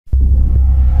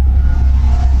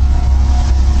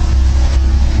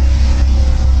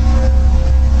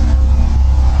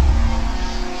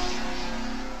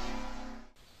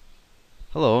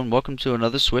and welcome to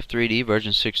another Swift 3D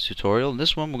version 6 tutorial. In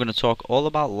this one we're going to talk all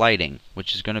about lighting,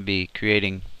 which is going to be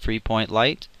creating free point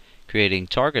light, creating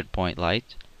target point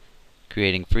light,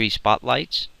 creating free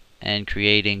spotlights, and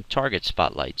creating target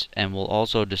spotlights. And we'll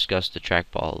also discuss the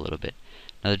trackball a little bit.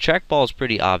 Now the trackball is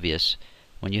pretty obvious.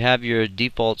 When you have your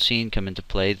default scene come into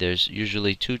play, there's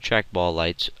usually two trackball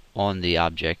lights on the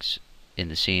objects in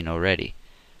the scene already.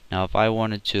 Now if I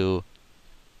wanted to,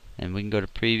 and we can go to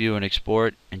preview and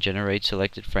export and generate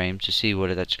selected frame to see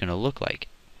what that's going to look like.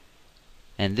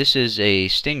 And this is a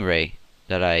stingray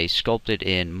that I sculpted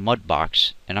in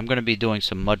Mudbox, and I'm going to be doing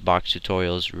some Mudbox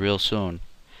tutorials real soon.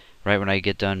 Right when I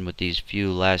get done with these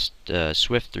few last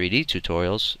Swift 3D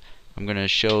tutorials, I'm going to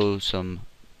show some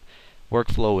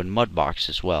workflow in Mudbox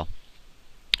as well.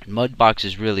 And Mudbox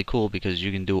is really cool because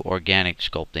you can do organic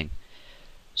sculpting.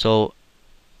 So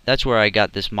that's where I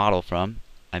got this model from.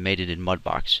 I made it in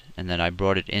Mudbox, and then I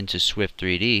brought it into Swift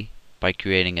 3D by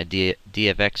creating a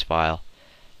DXF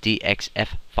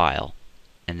file,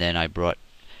 and then I brought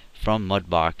from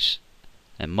Mudbox,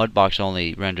 and Mudbox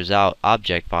only renders out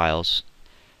object files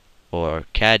or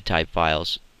CAD type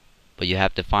files, but you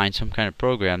have to find some kind of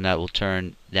program that will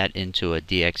turn that into a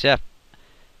DXF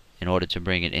in order to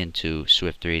bring it into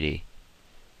Swift 3D.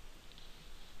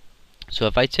 So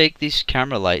if I take these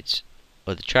camera lights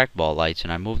or the trackball lights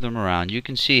and I move them around, you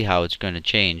can see how it's going to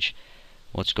change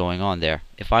what's going on there.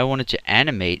 If I wanted to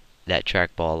animate that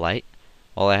trackball light,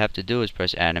 all I have to do is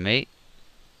press animate,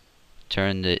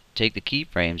 take the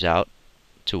keyframes out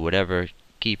to whatever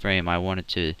keyframe I wanted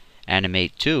to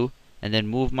animate to, and then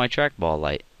move my trackball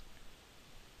light.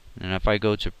 And if I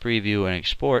go to preview and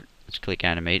export, let's click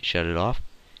animate, shut it off,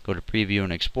 go to preview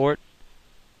and export,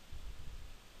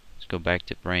 let's go back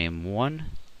to frame 1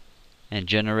 and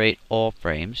generate all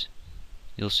frames.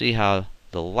 You'll see how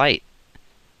the light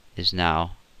is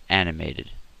now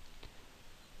animated,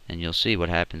 and you'll see what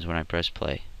happens when I press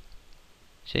play.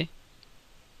 See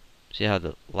how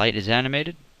the light is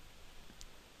animated?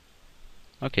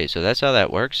 Okay, so that's how that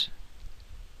works.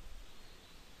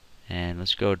 And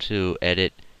let's go to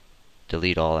edit,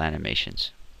 delete all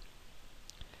animations.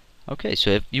 Okay,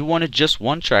 so if you wanted just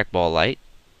one trackball light,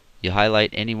 you highlight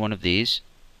any one of these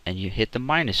and you hit the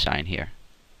minus sign here,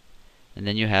 and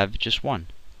then you have just one,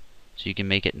 so you can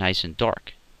make it nice and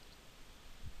dark.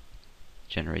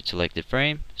 Generate selected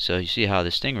frame, so you see how the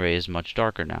stingray is much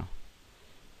darker now.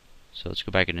 So let's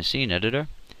go back in the scene editor,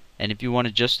 and if you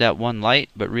wanted just that one light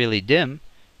but really dim,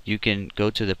 you can go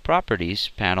to the properties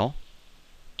panel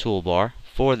toolbar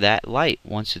for that light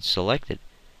once it's selected.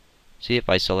 See, if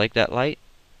I select that light,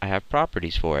 I have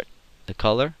properties for it. The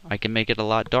color, I can make it a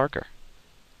lot darker.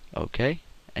 Okay,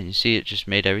 and you see it just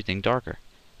made everything darker.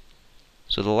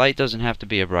 So the light doesn't have to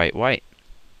be a bright white.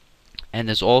 And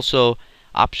there's also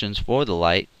options for the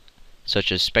light,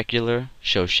 such as specular,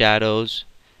 show shadows,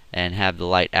 and have the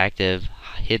light active,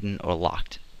 hidden, or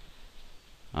locked.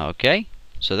 Okay,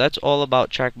 so that's all about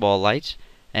trackball lights.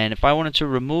 And if I wanted to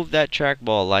remove that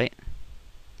trackball light,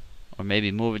 or maybe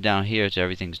move it down here so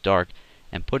everything's dark,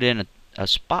 and put in a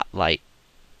spotlight,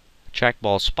 a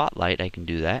trackball spotlight, I can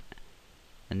do that.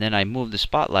 And then I move the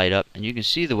spotlight up, and you can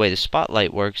see the way the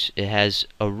spotlight works. It has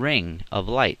a ring of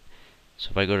light.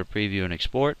 So if I go to preview and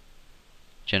export,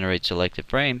 generate selected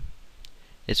frame,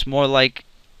 it's more like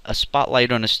a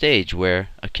spotlight on a stage where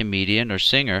a comedian or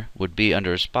singer would be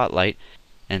under a spotlight,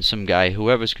 and some guy,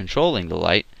 whoever's controlling the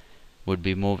light, would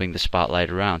be moving the spotlight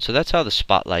around. So that's how the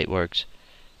spotlight works.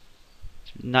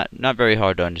 It's not very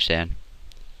hard to understand.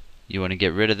 You want to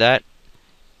get rid of that,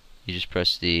 you just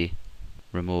press the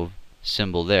remove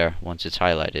symbol there once it's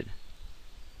highlighted.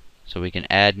 So we can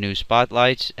add new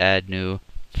spotlights, add new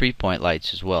free point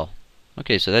lights as well.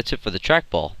 Okay, so that's it for the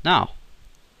trackball. Now,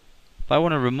 if I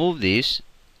want to remove these,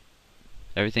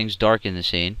 everything's dark in the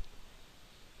scene,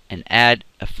 and add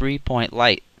a free point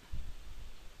light,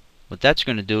 what that's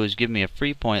going to do is give me a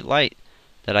free point light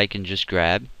that I can just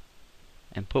grab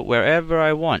and put wherever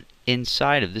I want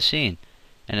inside of the scene,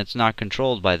 and it's not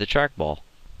controlled by the trackball.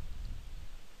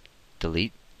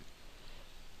 Delete.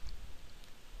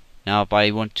 Now if I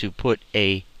want to put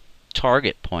a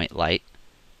target point light,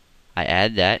 I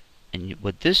add that, and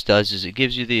what this does is it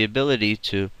gives you the ability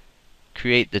to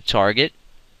create the target,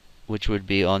 which would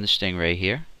be on the stingray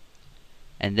here,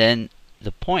 and then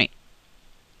the point,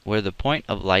 where the point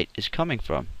of light is coming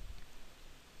from.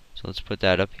 So let's put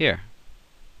that up here.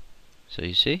 So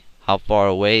you see how far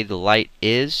away the light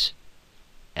is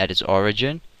at its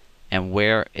origin and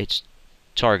where it's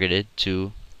targeted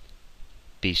to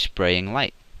be spraying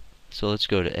light. So let's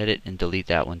go to edit and delete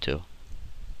that one too.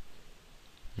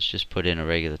 Let's just put in a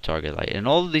regular target light. And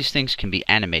all of these things can be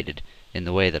animated. in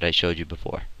the way that I showed you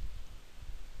before.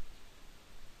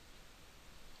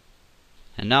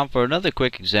 And now for another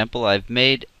quick example, I've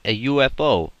made a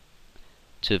UFO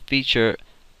to feature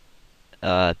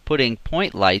putting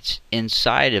point lights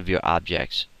inside of your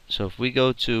objects. So if we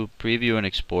go to Preview and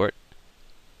Export,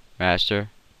 Raster,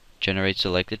 Generate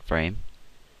Selected Frame,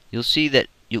 you'll see that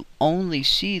you only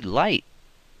see light,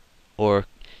 or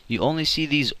you only see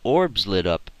these orbs lit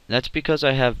up. That's because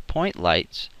I have point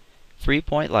lights, free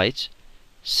point lights,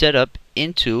 set up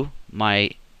into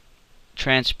my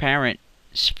transparent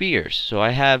spheres. So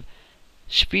I have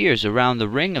spheres around the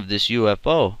ring of this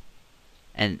UFO,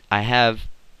 and I have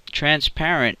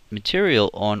transparent material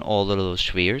on all of those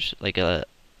spheres, like a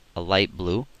light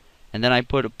blue, and then I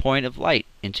put a point of light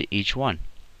into each one.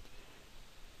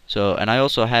 So, and I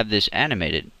also have this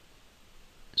animated,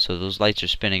 so those lights are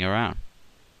spinning around.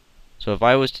 So if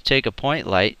I was to take a point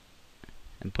light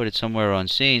and put it somewhere on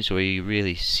scene so where you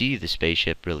really see the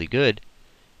spaceship really good,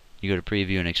 you go to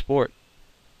Preview and Export,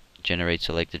 Generate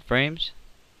Selected Frames,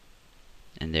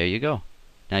 and there you go.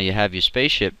 Now you have your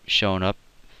spaceship shown up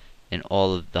in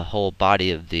all of the whole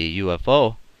body of the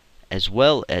UFO, as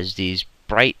well as these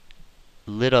bright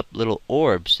lit up little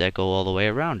orbs that go all the way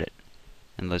around it.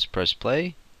 And let's press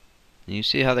play, and you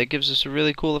see how that gives us a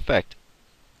really cool effect.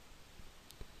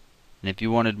 And if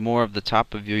you wanted more of the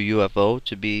top of your UFO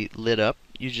to be lit up,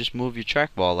 you just move your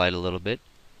trackball light a little bit,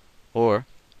 or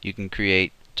you can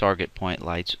create target point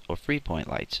lights or free point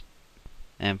lights.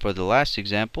 And for the last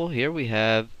example, here we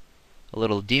have a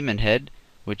little demon head,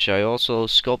 which I also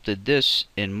sculpted this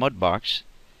in Mudbox.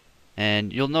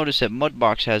 And you'll notice that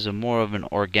Mudbox has a more of an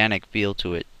organic feel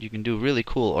to it. You can do really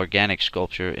cool organic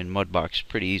sculpture in Mudbox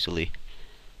pretty easily.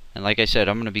 And like I said,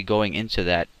 I'm going to be going into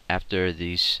that after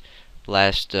these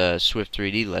last Swift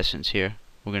 3D lessons here.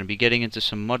 We're going to be getting into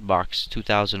some Mudbox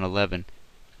 2011,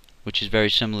 which is very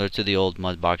similar to the old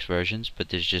Mudbox versions, but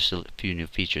there's just a few new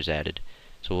features added.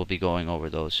 So we'll be going over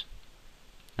those.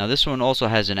 Now this one also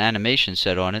has an animation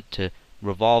set on it to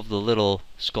revolve the little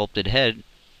sculpted head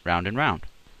round and round.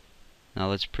 Now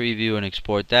let's preview and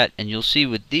export that, and you'll see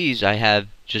with these I have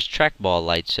just trackball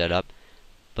lights set up,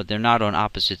 but they're not on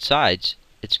opposite sides.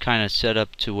 It's kind of set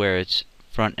up to where it's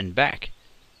front and back.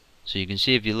 So you can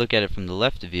see if you look at it from the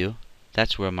left view,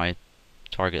 that's where my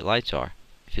target lights are.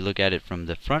 If you look at it from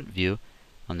the front view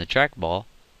on the trackball,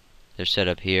 they're set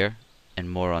up here and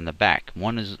more on the back.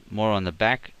 One is more on the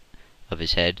back of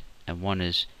his head, and one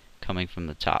is coming from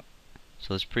the top.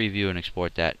 So let's preview and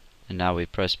export that. And now we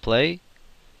press play.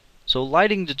 So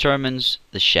lighting determines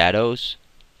the shadows,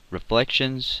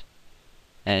 reflections,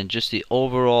 and just the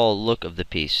overall look of the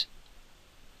piece.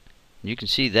 You can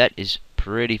see that is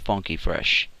pretty funky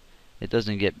fresh. It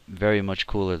doesn't get very much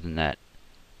cooler than that.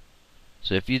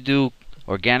 So if you do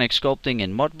organic sculpting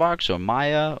in Mudbox or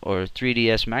Maya or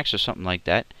 3ds Max or something like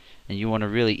that, and you want a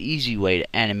really easy way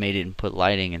to animate it and put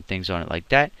lighting and things on it like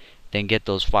that, then get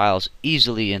those files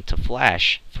easily into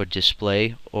Flash for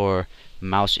display or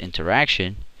mouse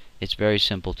interaction. It's very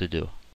simple to do.